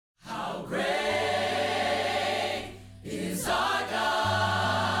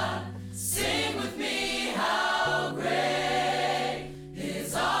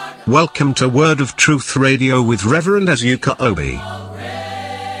Welcome to Word of Truth Radio with Reverend Azuka Obi.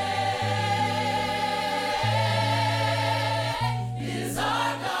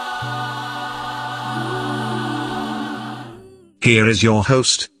 Here is your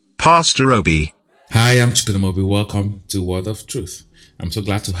host, Pastor Obi. Hi, I'm Chukwudomobi. Welcome to Word of Truth. I'm so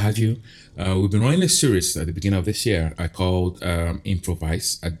glad to have you. We've been running a series at the beginning of this year I called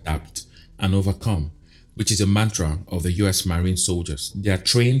Improvise, Adapt, and Overcome, which is a mantra of the U.S. Marine soldiers. They are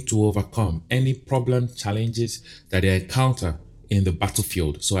trained to overcome any problem, challenges that they encounter in the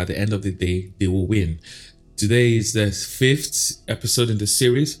battlefield. So at the end of the day, they will win. Today is the 5th episode in the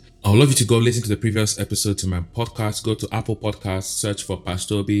series. I would love you to go listen to the previous episode to my podcast. Go to Apple Podcasts, search for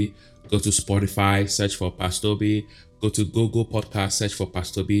Pastor Obi. Go to Spotify, search for Pastor Obi. Go to Google Podcasts, search for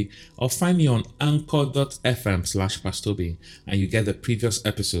Pastor Obi. Or find me on anchor.fm/Pastor Obi, and you get the previous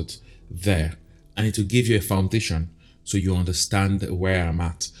episodes there. And it will give you a foundation so you understand where I'm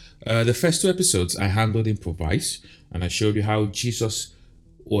at. The first 2 episodes, I handled Improvise, and I showed you how Jesus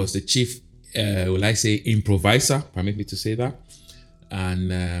was the chief, improviser, permit me to say that,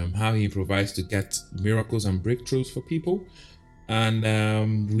 and how he improvised to get miracles and breakthroughs for people.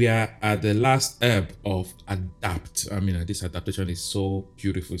 And we are at the last ebb of adapt. This adaptation is so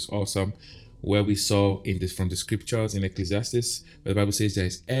beautiful, it's awesome. Where we saw from the scriptures in Ecclesiastes, where the Bible says there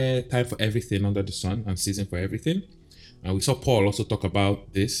is a time for everything under the sun and season for everything. And we saw Paul also talk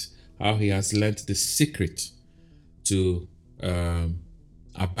about this, how he has learned the secret to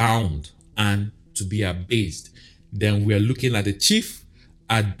abound and to be abased. Then we are looking at the chief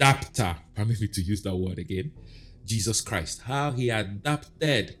adapter, permit me to use that word again, Jesus Christ, how he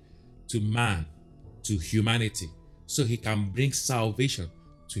adapted to man, to humanity, so he can bring salvation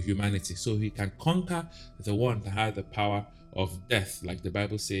to humanity, so he can conquer the one that had the power of death, like the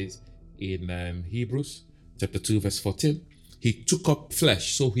Bible says in Hebrews chapter 2 verse 14. He took up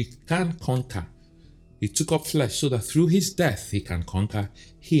flesh so he can conquer. He took up flesh so that through his death he can conquer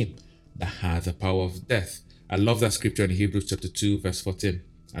him that had the power of death. I love that scripture in Hebrews chapter 2 verse 14.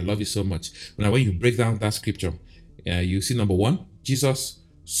 I love it so much. Now when you break down that scripture, you see, number 1, Jesus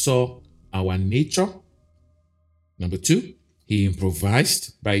saw our nature. Number 2, he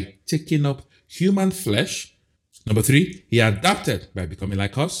improvised by taking up human flesh. Number 3, he adapted by becoming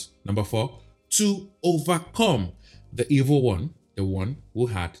like us. Number 4, to overcome the evil one, the one who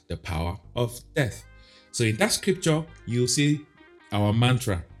had the power of death. So in that scripture, you see our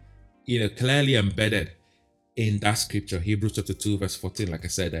mantra, clearly embedded in that scripture, Hebrews chapter 2, verse 14. Like I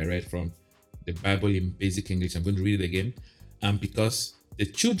said, I read from the Bible in basic English. I'm going to read it again. And because the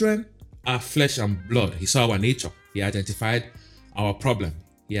children are flesh and blood, he saw our nature. He identified our problem.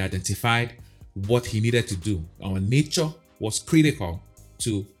 He identified what he needed to do. Our nature was critical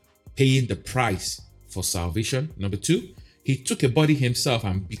to paying the price for salvation. Number 2, he took a body himself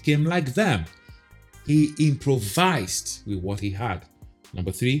and became like them. He improvised with what he had.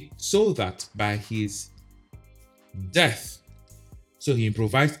 Number 3, so that by his death, so he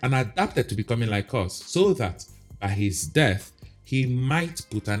improvised and adapted to becoming like us, so that by his death, he might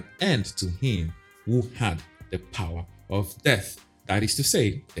put an end to him who had the power of death. That is to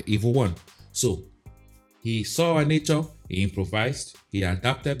say, the evil one. So he saw our nature, he improvised, he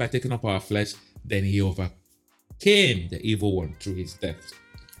adapted by taking up our flesh, then he overcame the evil one through his death.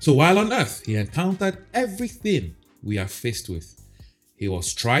 So while on earth, he encountered everything we are faced with. He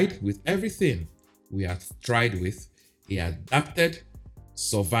was tried with everything we are tried with. He adapted,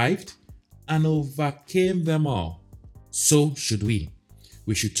 survived, and overcame them all. So should we.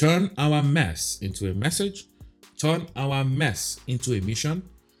 We should turn our mess into a message, turn our mess into a mission,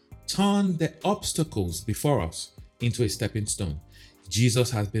 turn the obstacles before us into a stepping stone.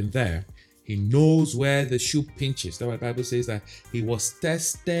 Jesus has been there. He knows where the shoe pinches. That's why the Bible says that he was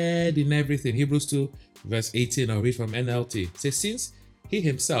tested in everything. Hebrews 2 verse 18, I'll read from NLT. It says, since he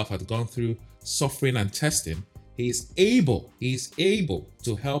himself had gone through suffering and testing, he is able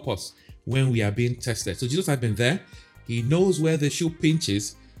to help us when we are being tested. So Jesus has been there. He knows where the shoe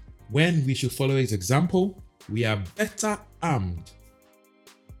pinches. When we should follow his example, we are better armed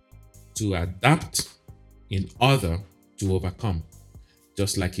to adapt in order to overcome,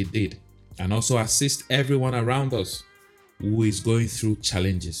 just like he did, and also assist everyone around us who is going through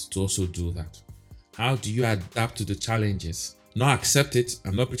challenges to also do that. How do you adapt to the challenges? Not accept it.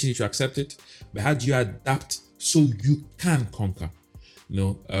 I'm not preaching you to accept it, but how do you adapt so you can conquer?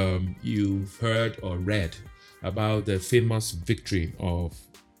 You've heard or read about the famous victory of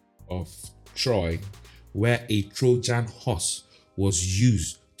Troy, where a Trojan horse was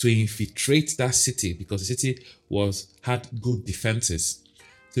used to infiltrate that city because the city had good defenses.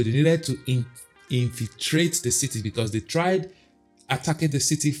 So they needed to infiltrate the city because they tried attacking the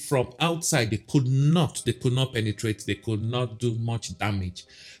city from outside. They could not penetrate, they could not do much damage.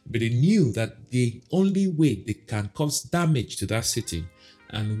 But they knew that the only way they can cause damage to that city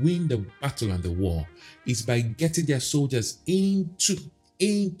and win the battle and the war is by getting their soldiers into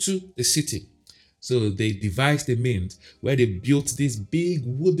the city. So they devised a means where they built this big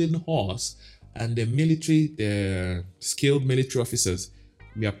wooden horse, and the skilled military officers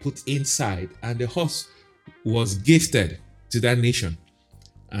were put inside, and the horse was gifted to that nation.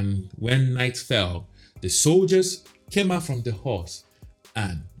 And when night fell, the soldiers came out from the horse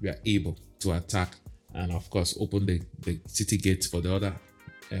and were able to attack and, of course, open the city gates for the other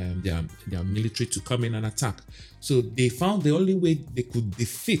their military to come in and attack. So they found the only way they could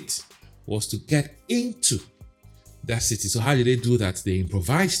defeat was to get into that city. So how did they do that? They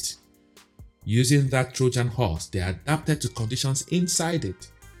improvised. Using that Trojan horse, they adapted to conditions inside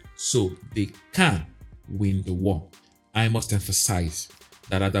it so they can win the war. I must emphasize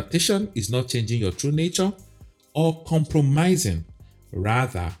that adaptation is not changing your true nature or compromising.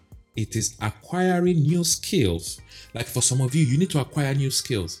 Rather, it is acquiring new skills. Like for some of you, you need to acquire new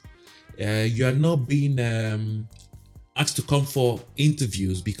skills. You are not being asked to come for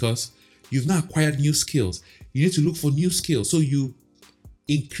interviews because you've not acquired new skills. You need to look for new skills so you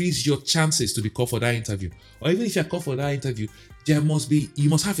increase your chances to be called for that interview. Or even if you're called for that interview, you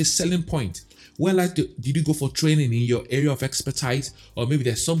must have a selling point. Well, like, did you go for training in your area of expertise? Or maybe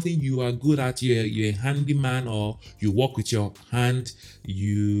there's something you are good at, you're a handyman, or you work with your hand,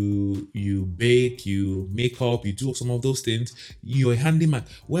 you bake, you make up, you do some of those things, you're a handyman.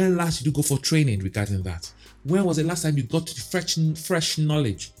 When last did you go for training regarding that? When was the last time you got fresh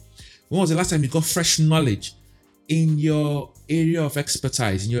knowledge? When was the last time you got fresh knowledge in your area of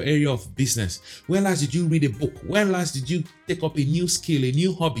expertise, in your area of business? When last did you read a book? When last did you take up a new skill, a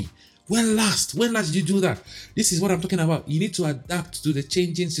new hobby? When last did you do that? This is what I'm talking about. You need to adapt to the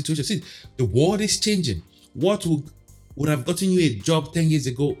changing situation. See, the world is changing. What would have gotten you a job 10 years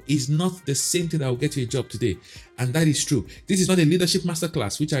ago is not the same thing that will get you a job today. And that is true. This is not a leadership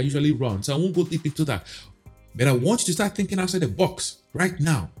masterclass, which I usually run, so I won't go deep into that. But I want you to start thinking outside the box right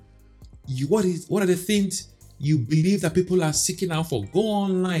now. What are the things you believe that people are seeking out for? Go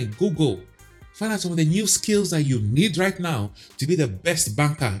online, Google. Find out some of the new skills that you need right now to be the best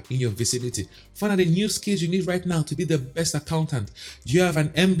banker in your vicinity. Find out the new skills you need right now to be the best accountant. Do you have an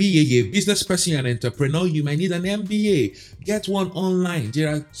MBA, you're a business person, you're an entrepreneur, you might need an MBA. Get one online.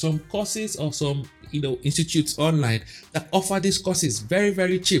 There are some courses or some institutes online that offer these courses very,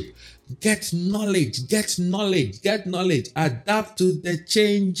 very cheap. Get knowledge. Adapt to the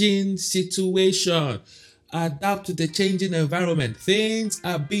changing situation. Adapt to the changing environment. Things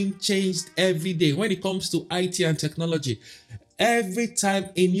are being changed every day. When it comes to IT and technology, every time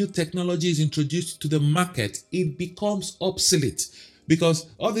a new technology is introduced to the market, it becomes obsolete. Because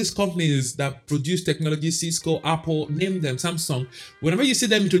all these companies that produce technology, Cisco, Apple, name them, Samsung, whenever you see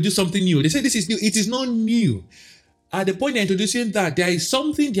them introduce something new, they say this is new. It is not new. At the point they're introducing that, there is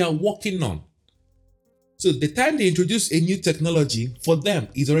something they are working on. So the time they introduce a new technology, for them,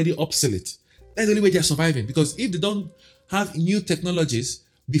 is already obsolete. That's the only way they're surviving. Because if they don't have new technologies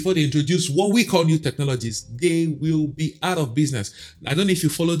before they introduce what we call new technologies, they will be out of business. I don't know if you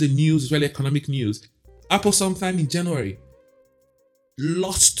follow the news, Israeli economic news. Apple sometime in January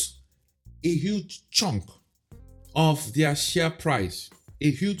lost a huge chunk of their share price.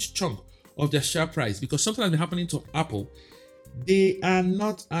 Because something has been happening to Apple. They are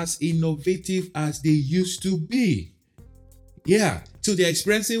not as innovative as they used to be. Yeah, so they're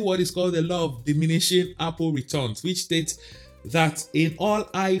experiencing what is called the law of diminishing Apple returns, which states that in all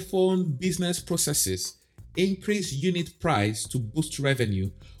iPhone business processes, increase unit price to boost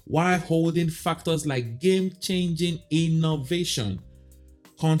revenue while holding factors like game-changing innovation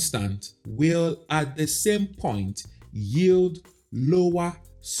constant will at the same point yield lower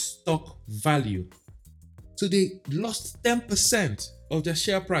stock value. So they lost 10% of their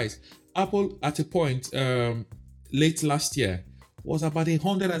share price. Apple at a point late last year was about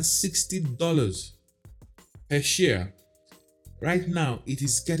 $160 per share. Right now, it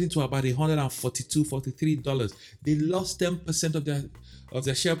is getting to about $142, $43. They lost 10% of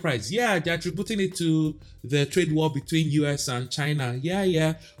their share price. Yeah, they're attributing it to the trade war between US and China.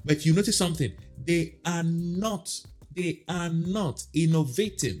 Yeah. But you notice something. They are not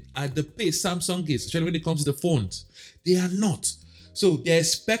innovating at the pace Samsung is, especially when it comes to the phones. They are not. So they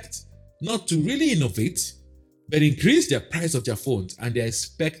expect not to really innovate, but increase their price of their phones, and they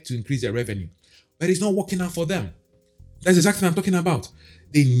expect to increase their revenue. But it's not working out for them. That's exactly what I'm talking about.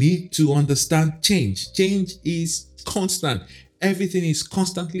 They need to understand change. Change is constant. Everything is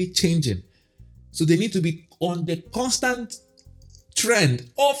constantly changing. So they need to be on the constant trend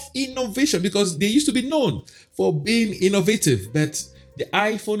of innovation, because they used to be known for being innovative, but the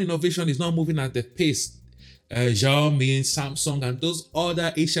iPhone innovation is not moving at the pace Xiaomi, Samsung, and those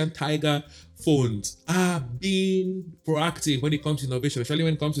other Asian tiger phones are being proactive when it comes to innovation, especially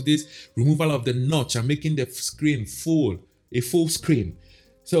when it comes to this removal of the notch and making the screen a full screen.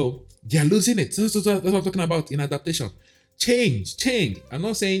 So they are losing it. That's what I'm talking about in adaptation. Change. I'm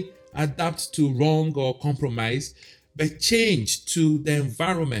not saying adapt to wrong or compromise, but change to the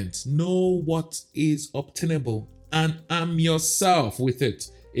environment. Know what is obtainable and arm yourself with it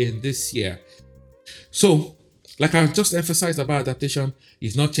in this year. So, like I just emphasized about adaptation,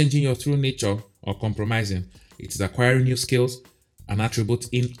 is not changing your true nature or compromising. It is acquiring new skills and attributes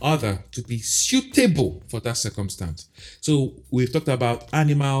in order to be suitable for that circumstance. So we've talked about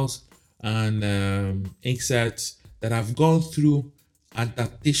animals and insects that have gone through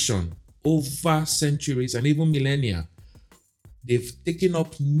adaptation over centuries and even millennia. They've taken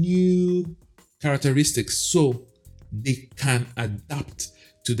up new characteristics so they can adapt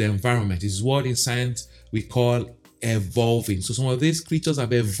to the environment. It's what in science we call evolving. So some of these creatures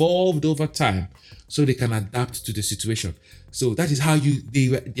have evolved over time so they can adapt to the situation. So that is how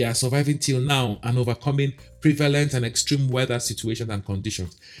they are surviving till now and overcoming prevalent and extreme weather situations and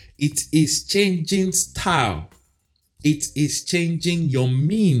conditions. It is changing style. It is changing your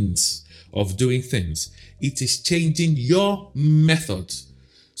means of doing things. It is changing your methods.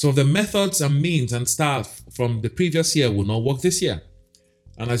 So the methods and means and styles from the previous year will not work this year.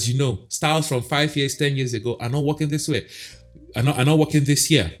 And as you know, styles from 5 years, 10 years ago are not working this way, are not working this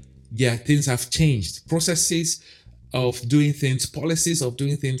year. Yeah, things have changed. Processes of doing things, policies of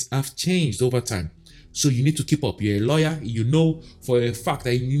doing things have changed over time. So you need to keep up. You're a lawyer, you know for a fact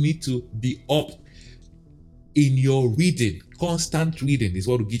that you need to be up in your reading. Constant reading is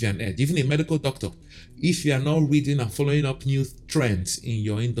what will give you an edge. Even a medical doctor, if you are not reading and following up new trends in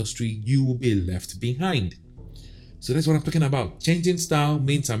your industry, you will be left behind. So that's what I'm talking about. Changing style,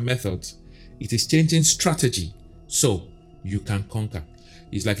 means, and methods. It is changing strategy so you can conquer.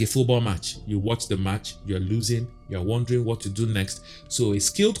 It's like a football match. You watch the match, you're losing, you're wondering what to do next. So a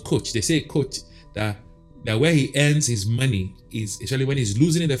skilled coach, they say a coach that where he earns his money is especially when he's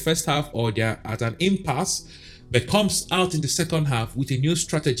losing in the first half or they're at an impasse, but comes out in the second half with a new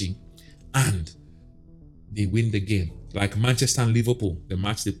strategy and they win the game. Like Manchester and Liverpool, the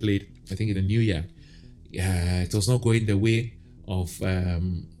match they played, I think in the new year. It was not going the way of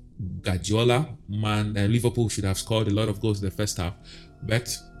Guardiola. Liverpool should have scored a lot of goals in the first half.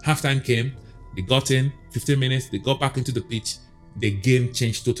 But halftime came, they got in, 15 minutes, they got back into the pitch. The game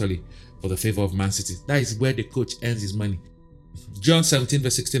changed totally for the favor of Man City. That is where the coach earns his money. John 17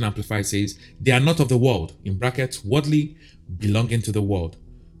 verse 16 Amplified says, they are not of the world, in brackets, worldly, belonging to the world,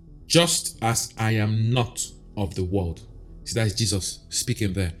 just as I am not of the world. See, that is Jesus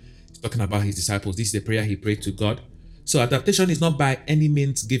speaking there. Talking about his disciples. This is the prayer he prayed to God. So adaptation is not by any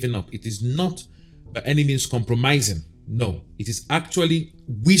means giving up. It is not by any means compromising. No, it is actually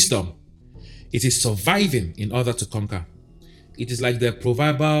wisdom. It is surviving in order to conquer. It is like the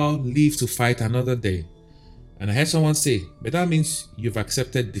proverbial live to fight another day. And I heard someone say, but that means you've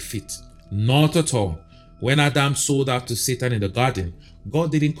accepted defeat. Not at all. When Adam sold out to Satan in the garden,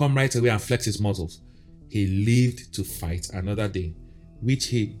 God didn't come right away and flex his muscles. He lived to fight another day, which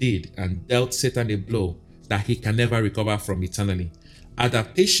he did, and dealt Satan a blow that he can never recover from eternally.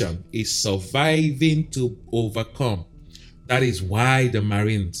 Adaptation is surviving to overcome. That is why the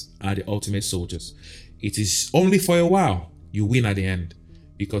Marines are the ultimate soldiers. It is only for a while. You win at the end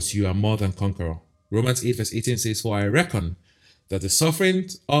because you are more than conqueror. Romans 8 verse 18 says, for I reckon that the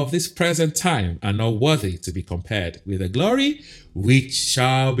sufferings of this present time are not worthy to be compared with the glory which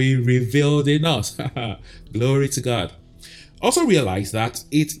shall be revealed in us. Glory to God. Also realize that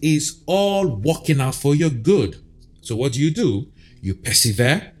it is all working out for your good. So what do? You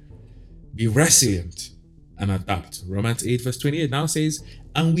persevere, be resilient, and adapt. Romans 8 verse 28 now says,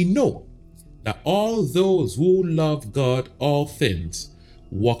 and we know that all those who love God, all things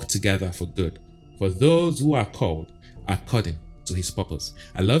work together for good, for those who are called according to his purpose.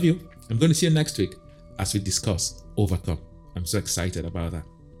 I love you. I'm going to see you next week as we discuss overcome. I'm so excited about that.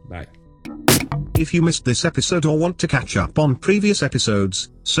 Bye. If you missed this episode or want to catch up on previous episodes,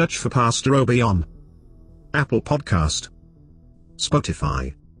 search for Pastor Obi on Apple Podcast,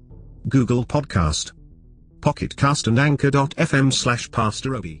 Spotify, Google Podcast, Pocket Cast, and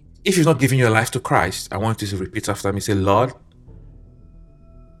Anchor.fm/Pastor Obi. If you've not given your life to Christ, I want you to repeat after me. Say, Lord,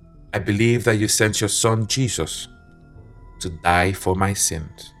 I believe that you sent your son Jesus to die for my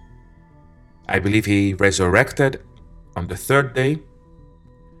sins. I believe he resurrected on the third day.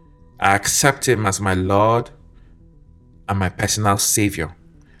 I accept him as my Lord and my personal Savior.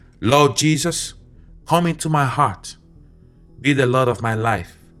 Lord Jesus, come into my heart. Be the Lord of my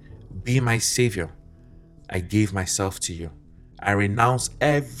life. Be my Savior. I give myself to you. I renounce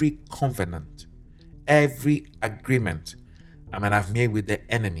every covenant, every agreement I might have made with the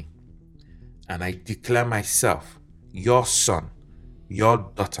enemy. And I declare myself your son, your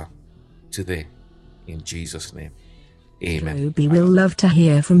daughter today. In Jesus' name. Amen. Obi will love to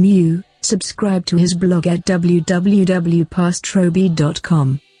hear from you. Subscribe to his blog at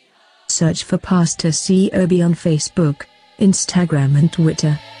www.pastrobi.com. Search for Pastor C. Obi on Facebook, Instagram and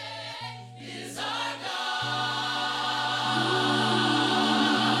Twitter.